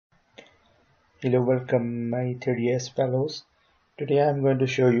Hello, welcome my 3ds fellows. Today I'm going to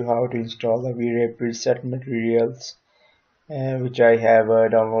show you how to install the vray preset materials which I have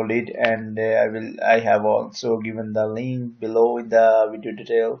downloaded, and I have also given the link below in the video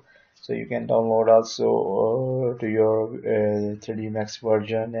detail, so you can download also to your 3D Max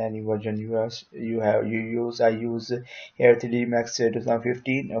version, any version you use. I use here 3D Max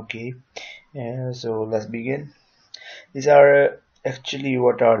 2015. Okay, so let's begin. These are actually,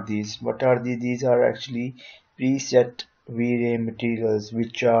 what are these? What are these? These are actually preset V-Ray materials,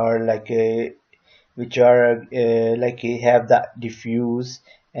 which are like have the diffuse,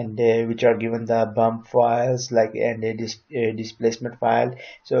 and which are given the bump files like, and a displacement file.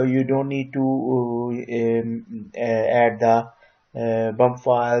 So you don't need to add the bump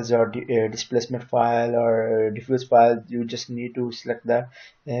files or displacement file or diffuse file. You just need to select the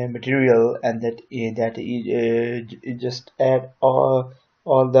material, and it just add all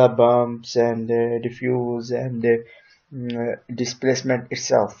the bumps and diffuse and displacement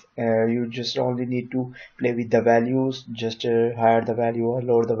itself. You just only need to play with the values, just higher the value or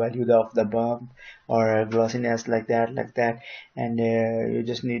lower the value of the bump or glossiness, like that, and you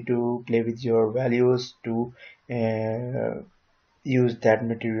just need to play with your values to use that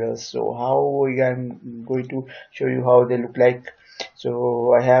material. So how I'm going to show you how they look like.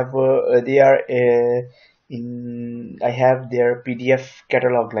 So I have they are in I have their PDF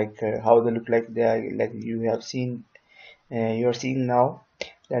catalog, like how they look like. They are like you have seen, you're seeing now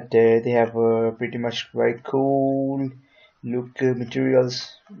that they have pretty much very cool look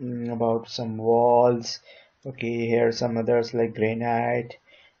materials, about some walls. Okay, here are some others like granite,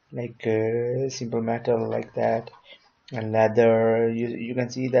 like simple metal, like that, and leather. You can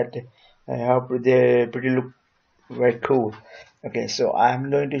see that how they pretty look very cool. Okay, so I'm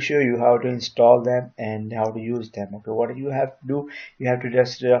going to show you how to install them and how to use them. Okay, what you have to do, you have to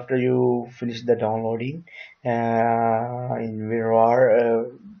just, after you finish the downloading in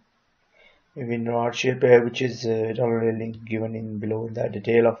WinRAR shape, which is download link given in below in the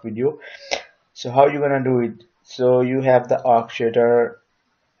detail of video. So how you gonna do it? So you have the orchestrator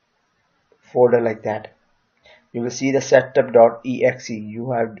folder like that. You will see the setup.exe.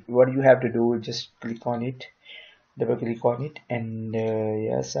 You have, what you have to do is just click on it, double click on it, and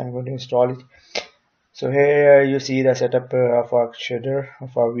yes, I'm going to install it. So here you see the setup of our shader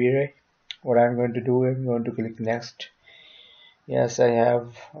of our vray. What I'm going to do, I'm going to click next. Yes, I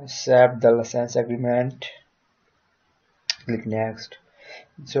have accept the license agreement, click next.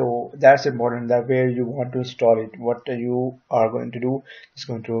 So that's important, that where you want to install it, what you are going to do is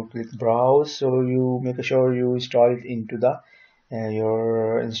going to click browse. So you make sure you install it into the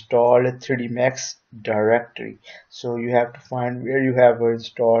your installed 3D Max directory. So you have to find where you have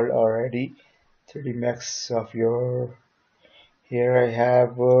installed already 3D Max of your. Here I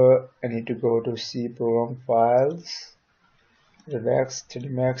have I need to go to C program files, relax 3D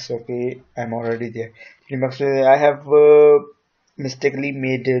Max. Okay, I'm already there. 3D Max, I have mistakenly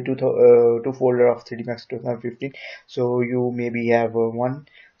made two folder of 3D Max 2015, so you maybe have one.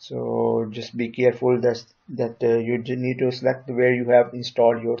 So just be careful that you need to select where you have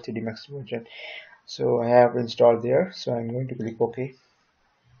installed your 3D Max version. So I have installed there, so I'm going to click OK.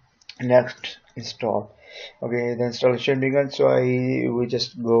 Next, install. Okay, the installation begun. So we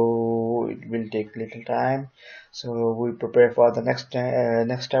just go, it will take little time, so we prepare for the next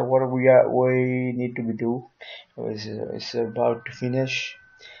step. What we need to be do is about to finish.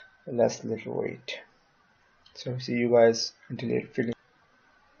 Let's little wait. So see you guys until it finishes.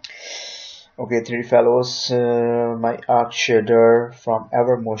 Okay, 3D fellows, my arc shader from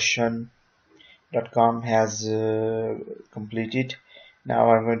evermotion.com has completed.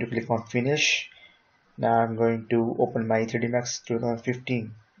 Now I'm going to click on finish. Now I'm going to open my 3D Max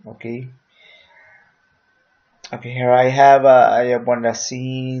 2015. Okay, here I have one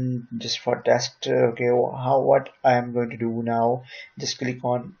scene just for test. Okay, what I am going to do now, just click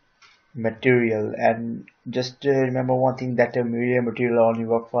on material, and just remember one thing, that media material only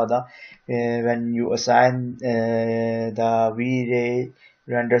work for the when you assign the V-Ray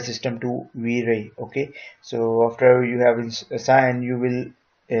render system to V-Ray. Okay, so after you have assigned, you will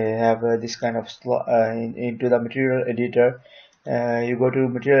have this kind of slot into the material editor. You go to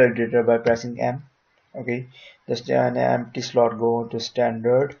material editor by pressing M. Okay, just an empty slot, go to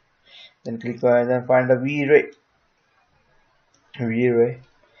standard, then click on, then find the V-Ray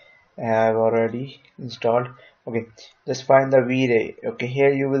I have already installed. Okay, just find the vray. Okay,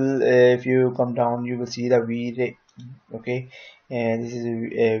 here you will if you come down, you will see the vray. Okay, and this is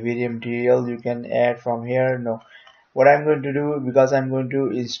a vray material you can add from here. No, what I'm going to do, because I'm going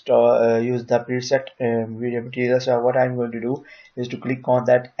to install use the preset vray material, so what I'm going to do is to click on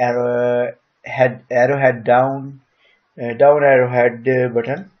that arrow head arrowhead down, down arrowhead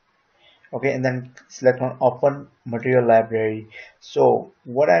button. Okay, and then select on open material library. So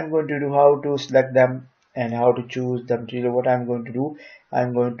what I'm going to do, how to select them and how to choose the material, what I'm going to do,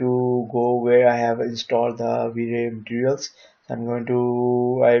 I'm going to go where I have installed the vray materials. So I'm going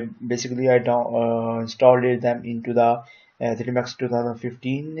to, I basically I down installed them into the 3D Max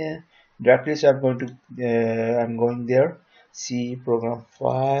 2015 directly. So I'm going there, see program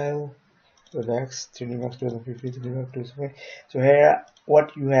file, relax 3D Max 2050, 3D Max 2050. So here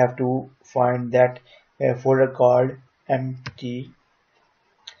what you have to find that folder called empty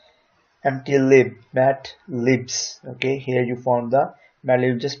empty lib mat libs. Okay, here you found the mat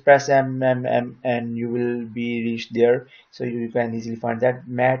lib. Just press M and you will be reached there, so you can easily find that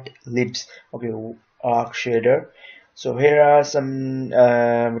mat libs. Okay, arc shader. So here are some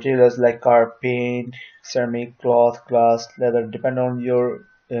materials like car paint, ceramic, cloth, glass, leather, depend on your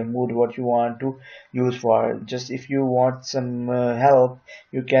mood what you want to use for. Just if you want some help,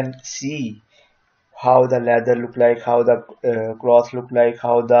 you can see how the leather look like, how the cloth look like,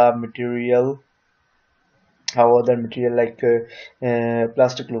 how other material like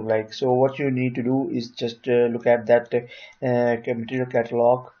plastic look like. So what you need to do is just look at that material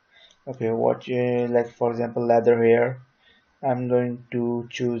catalog. Okay, what like for example leather here, I'm going to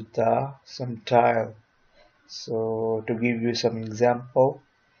choose the some tile. So to give you some example,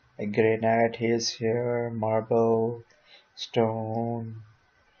 like granite is here, marble, stone,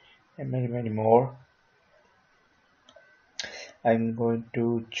 and many more. I'm going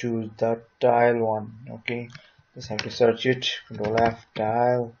to choose the tile one. Okay, just have to search it. Control F,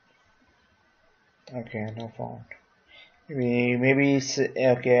 tile. Okay, no found. Maybe it's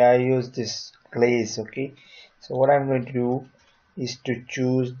okay. I use this glaze. Okay, so what I'm going to do is to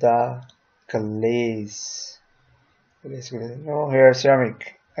choose the glaze. No, here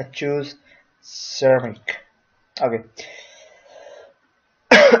ceramic. I choose ceramic. Okay,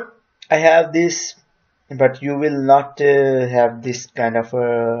 I have this, but you will not have this kind of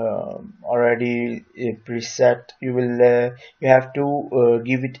already preset. You have to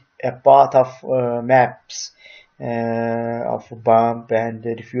give it a path of maps of bump and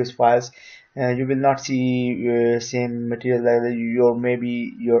diffuse files. You will not see same material, like your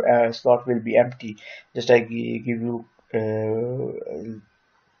maybe your slot will be empty. Just I give you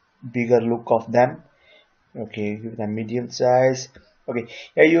bigger look of them. Okay, give them medium size. Okay,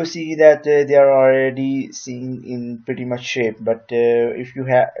 here you see that they are already seen in pretty much shape, but if you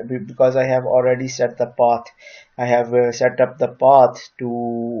have, because I have already set the path, I have set up the path to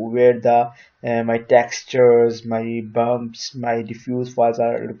where the my textures, my bumps, my diffuse files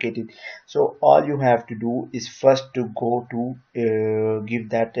are located. So all you have to do is first to go to give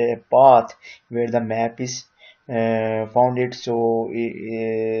that path where the map is found it. So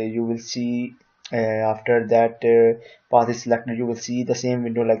you will see after that path is selected, you will see the same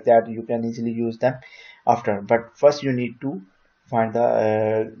window like that. You can easily use them after, but first you need to find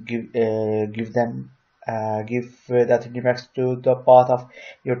the give the 3D Max to the path of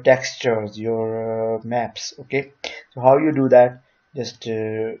your textures, your maps. Okay, so how you do that, just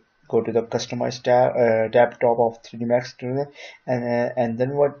go to the customize tab top of 3D Max and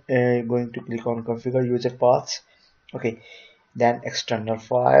then what going to click on configure user paths. Okay, then external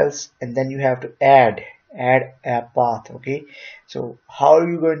files, and then you have to add a path. Okay, so how are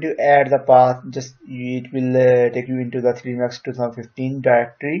you going to add the path? Just it will take you into the 3D Max 2015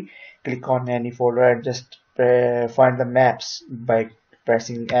 directory. Click on any folder and just find the maps by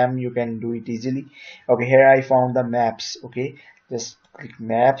pressing M. You can do it easily. Okay, here I found the maps. Okay, just click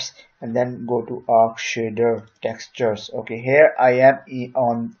maps and then go to arc shader textures. Okay, here I am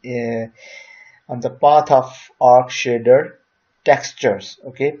on the path of arc shader textures.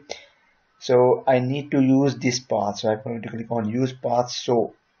 Okay, so I need to use this path, so I'm going to click on use path,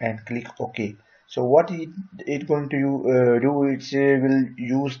 so and click OK. So what it going to do, it will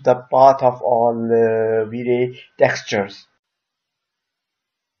use the path of all vray textures.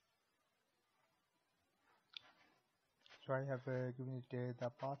 So I have given it the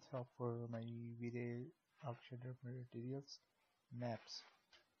path of my vray arc shader materials maps.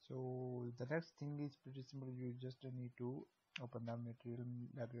 So the next thing is pretty simple. You just need to open the material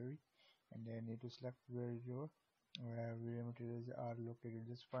library and then need to select where your video materials are located.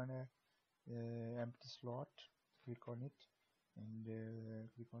 Just find a empty slot, click on it, and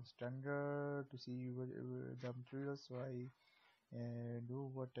click on standard to see the materials. So I do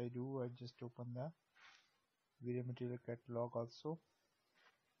what I do. I just open the video material catalog also.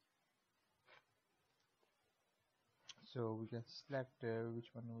 So we can select which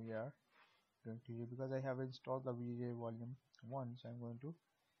one we are going to use, because I have installed the VJ volume 1, so I'm going to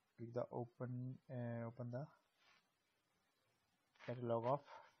click the open the catalog of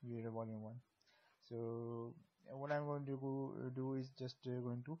vray volume 1. So what I'm going to do is just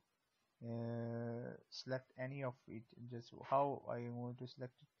going to select any of it. Just how I am going to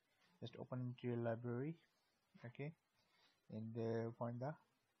select it, just open material library, okay, and find the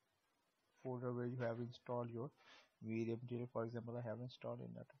folder where you have installed your vray material. For example, I have installed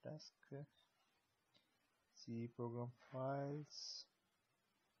in Autodesk. See program files,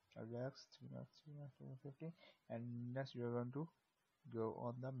 Ajax 3.3.250, and next you are going to go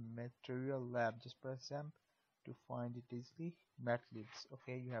on the material lab. Just press M to find it easily. Matlabs.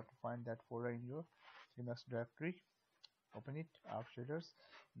 Okay, you have to find that folder in your Linux directory. Open it. Shaders.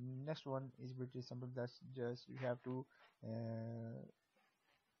 Next one is pretty simple. That's just you have to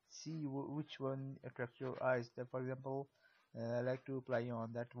see which one attracts your eyes. That, for example, I like to apply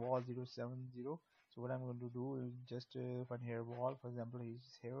on that wall 070. So what I'm going to do is just find here wall. For example,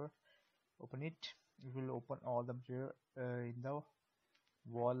 is here. Open it. It will open all the material in the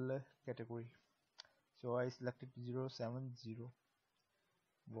wall category. So I selected 070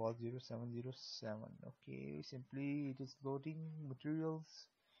 wall 0707. Okay, simply it is loading materials.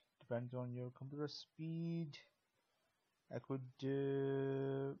 Depends on your computer speed. I could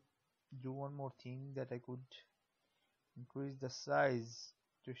do one more thing, that I could increase the size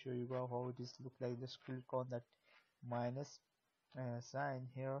to show you how it is look like. Just click on that minus sign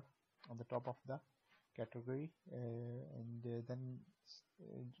here on the top of the category, and then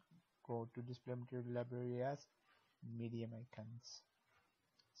go to display material library as medium icons.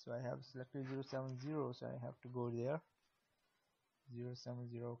 So I have selected 070, so I have to go there.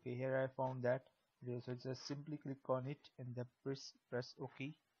 070. Okay, here I found that video. So just simply click on it and then press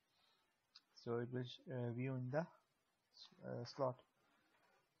OK. So it will view in the slot.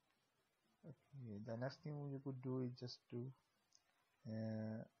 Okay, the next thing you could do is just to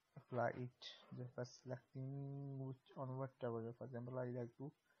apply it just by selecting on whatever. For example, I like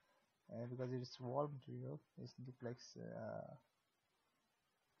to because it is wall material, it looks like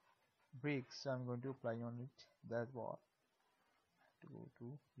bricks, so I'm going to apply on it that wall. To go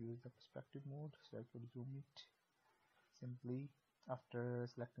to use the perspective mode, so I could zoom it simply after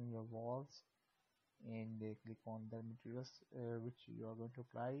selecting your walls, and click on the materials which you are going to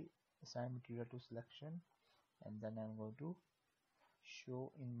apply. Assign material to selection, and then I'm going to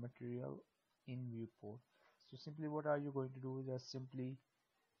show in material in viewport. So simply what are you going to do is just simply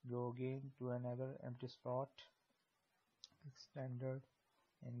go again to another empty slot, click standard,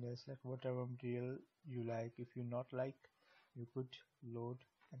 and select whatever material you like. If you not like, you could load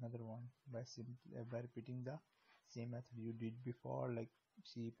another one by simply by repeating the same method you did before, like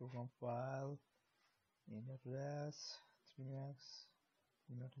C program file in address 3x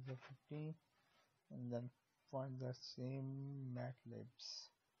 3.15, and then find the same matlabs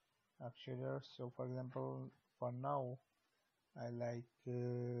shader. So for example, for now I like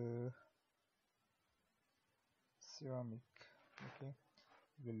ceramic. Okay,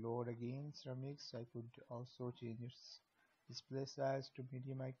 will load again ceramics. I could also change its display size to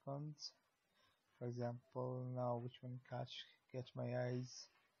medium icons. For example, now which one catch my eyes?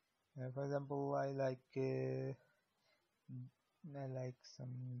 For example, I like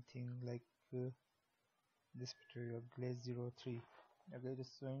something like this material glaze 03. Okay,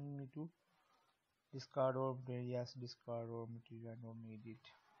 just showing me to discard or material. Yes, discard or material. I don't need it.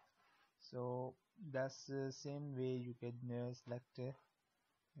 So that's the same way you can select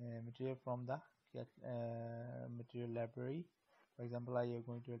material from the material library. For example, I am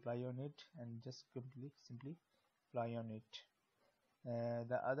going to apply on it and just simply apply on it.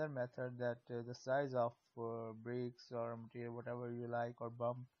 The other method, that the size of bricks or material, whatever you like, or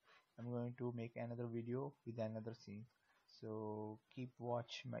bump, I'm going to make another video with another scene. So keep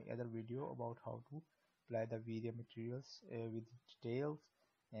watch my other video about how to apply the vray materials with details,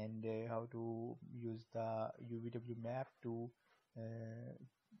 and how to use the UVW map to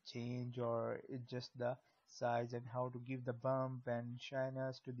change or adjust the size, and how to give the bump and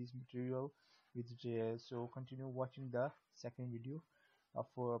shyness to this material with gel. So continue watching the second video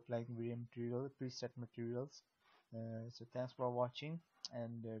for applying vray material preset materials. So thanks for watching,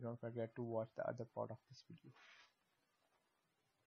 and don't forget to watch the other part of this video.